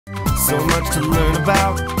so much to learn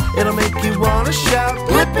about. It'll make you want to shout,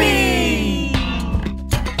 Blippi!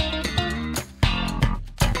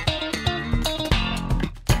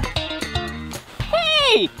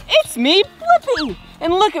 Hey, it's me, Blippi!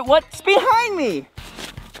 And look at what's behind me.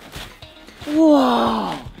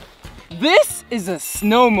 Whoa! This is a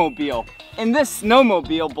snowmobile. And this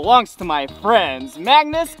snowmobile belongs to my friends,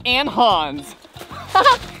 Magnus and Hans.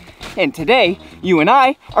 And today, you and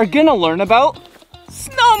I are gonna learn about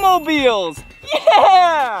snowmobiles!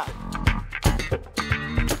 Yeah!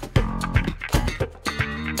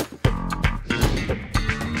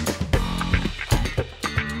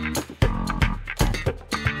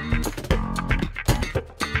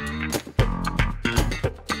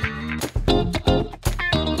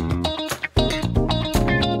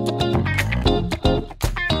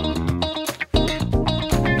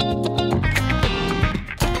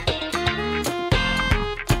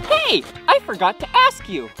 Hey, I forgot to ask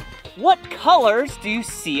you, what colors do you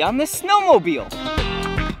see on the snowmobile?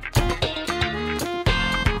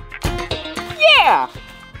 Yeah,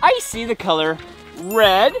 I see the color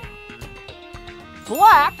red,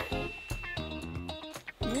 black,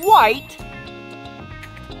 white,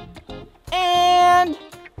 and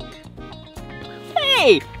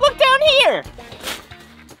hey, look down here.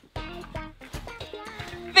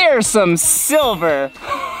 There's some silver.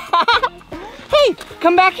 Hey,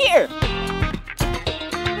 come back here.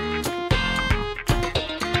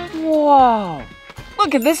 Wow,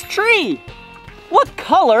 look at this tree. What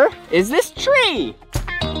color is this tree?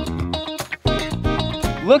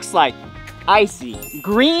 Looks like I see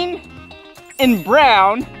green and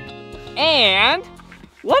brown and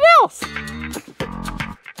what else?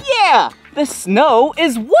 Yeah, the snow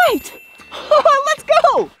is white. Let's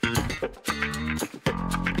go.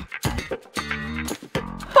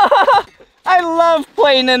 I love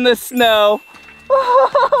playing in the snow,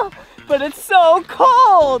 but it's so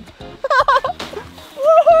cold.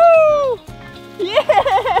 Woohoo!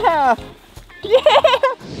 Yeah!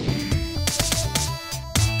 Yeah!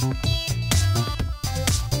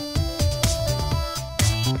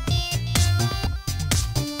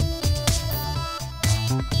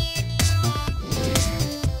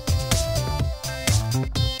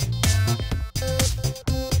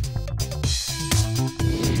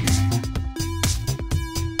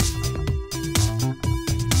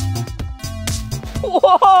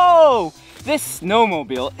 Whoa! This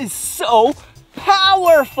snowmobile is so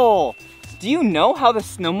powerful! Do you know how the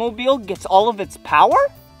snowmobile gets all of its power?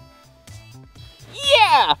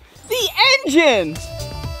 Yeah! The engine!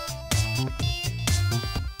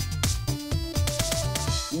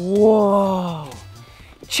 Whoa!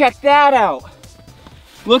 Check that out!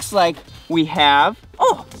 Looks like we have,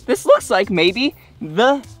 oh, this looks like maybe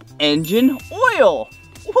the engine oil.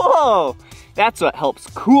 Whoa! That's what helps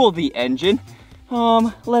cool the engine.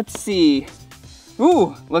 Let's see.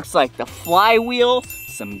 Ooh, looks like the flywheel,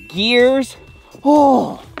 some gears.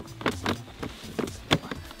 Oh.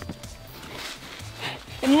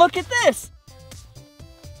 And look at this.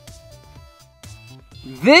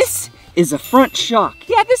 This is a front shock.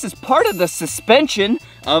 Yeah, this is part of the suspension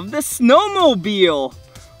of the snowmobile.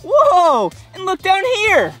 Whoa, and look down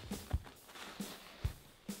here.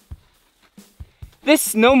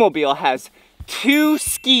 This snowmobile has two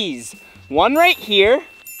skis. One right here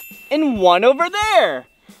and one over there.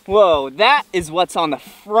 Whoa, that is what's on the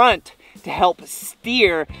front to help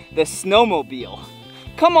steer the snowmobile.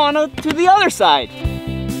 Come on to the other side.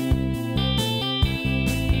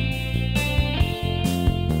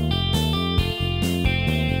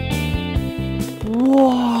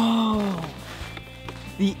 Whoa,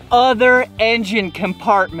 the other engine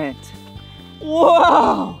compartment.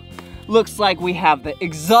 Whoa, looks like we have the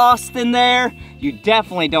exhaust in there. You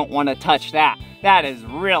definitely don't want to touch that. That is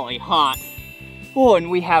really hot. Oh, and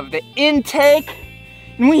we have the intake,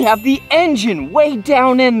 and we have the engine way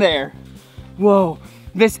down in there. Whoa,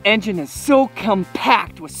 this engine is so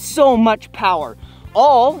compact with so much power,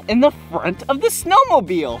 all in the front of the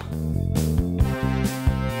snowmobile.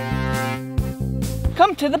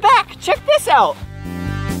 Come to the back, check this out.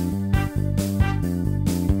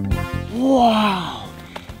 Wow,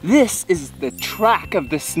 this is the track of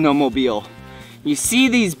the snowmobile. You see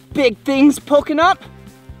these big things poking up?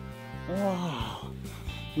 Wow,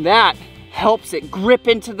 that helps it grip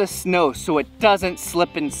into the snow so it doesn't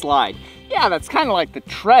slip and slide. Yeah, that's kind of like the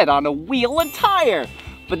tread on a wheel and tire.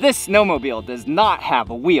 But this snowmobile does not have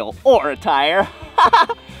a wheel or a tire.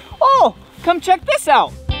 Oh, come check this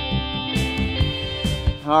out.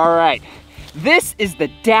 All right, this is the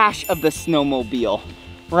dash of the snowmobile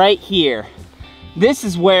right here. This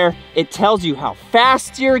is where it tells you how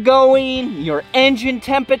fast you're going, your engine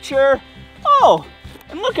temperature. Oh,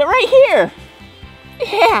 and look at right here.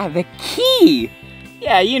 Yeah, the key.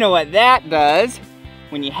 Yeah, you know what that does.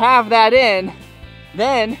 When you have that in,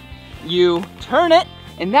 then you turn it,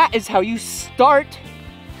 and that is how you start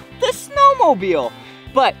the snowmobile.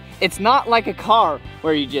 But it's not like a car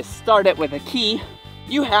where you just start it with a key.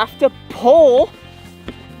 You have to pull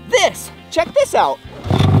this. Check this out.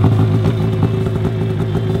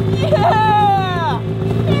 Yeah!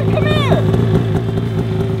 Here, come here.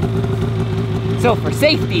 So for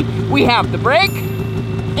safety, we have the brake,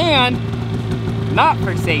 and not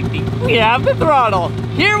for safety, we have the throttle.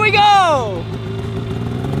 Here we go!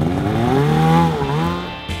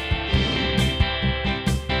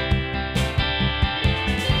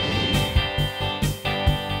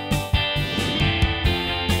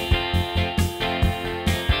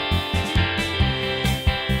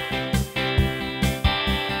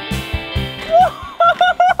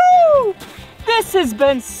 This has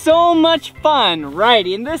been so much fun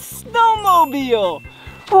riding this snowmobile.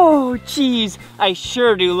 Oh, geez, I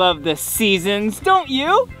sure do love the seasons, don't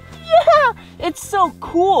you? Yeah, it's so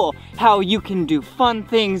cool how you can do fun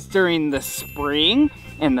things during the spring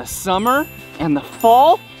and the summer and the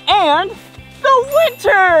fall and the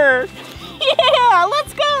winter. Yeah,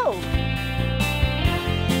 let's go.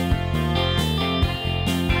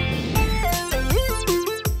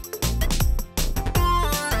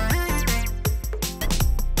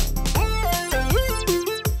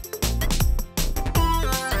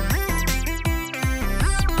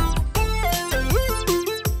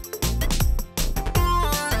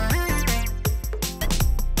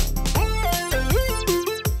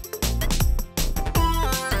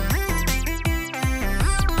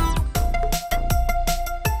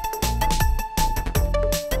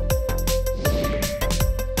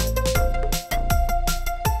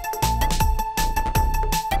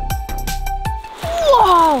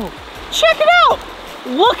 Check it out!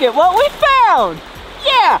 Look at what we found!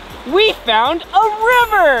 Yeah, we found a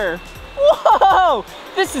river! Whoa!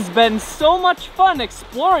 This has been so much fun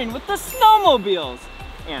exploring with the snowmobiles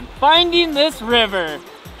and finding this river.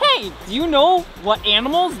 Hey, do you know what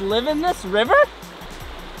animals live in this river?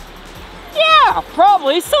 Yeah,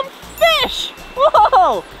 probably some fish!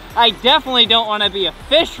 Whoa! I definitely don't want to be a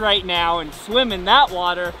fish right now and swim in that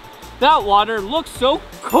water. That water looks so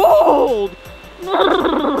cold!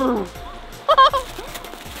 Woohoo!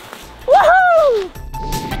 Whoa!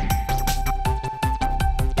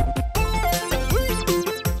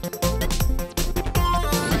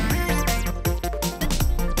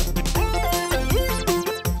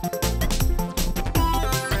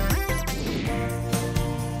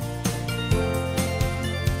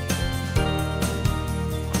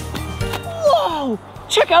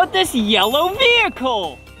 Check out this yellow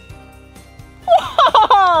vehicle!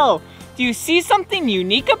 Whoa! Do you see something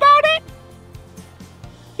unique about it?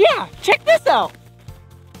 Yeah, check this out.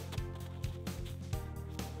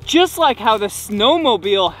 Just like how the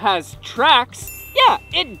snowmobile has tracks, yeah,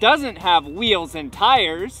 it doesn't have wheels and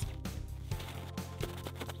tires.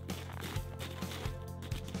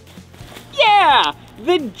 Yeah,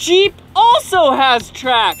 the Jeep also has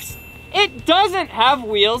tracks. It doesn't have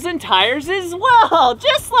wheels and tires as well,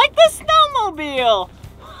 just like the snowmobile.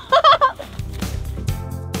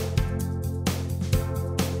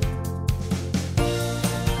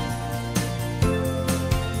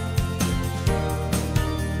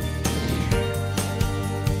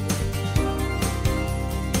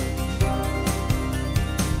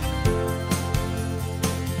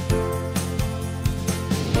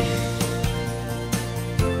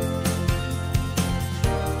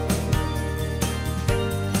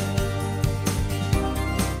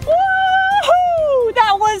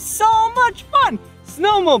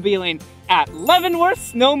 Snowmobiling at Leavenworth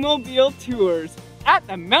Snowmobile Tours at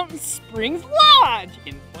the Mountain Springs Lodge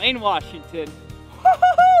in Plain, Washington.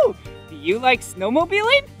 Woohoo! Do you like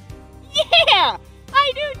snowmobiling? Yeah,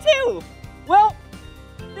 I do too. Well,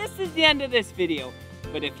 this is the end of this video,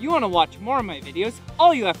 but if you want to watch more of my videos,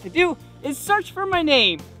 all you have to do is search for my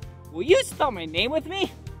name. Will you spell my name with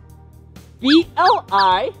me?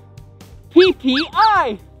 B-L-I-P-P-I.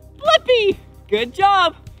 Blippi. Good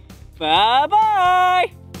job.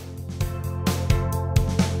 Bye-bye!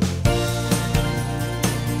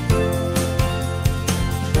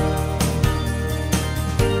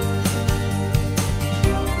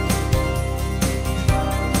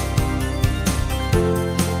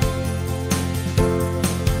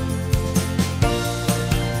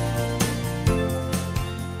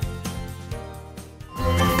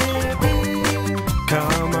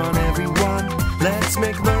 Come on everyone, let's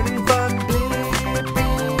make learning fun.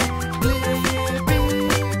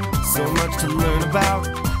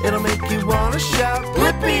 It'll make you wanna shout,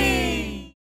 Blippi!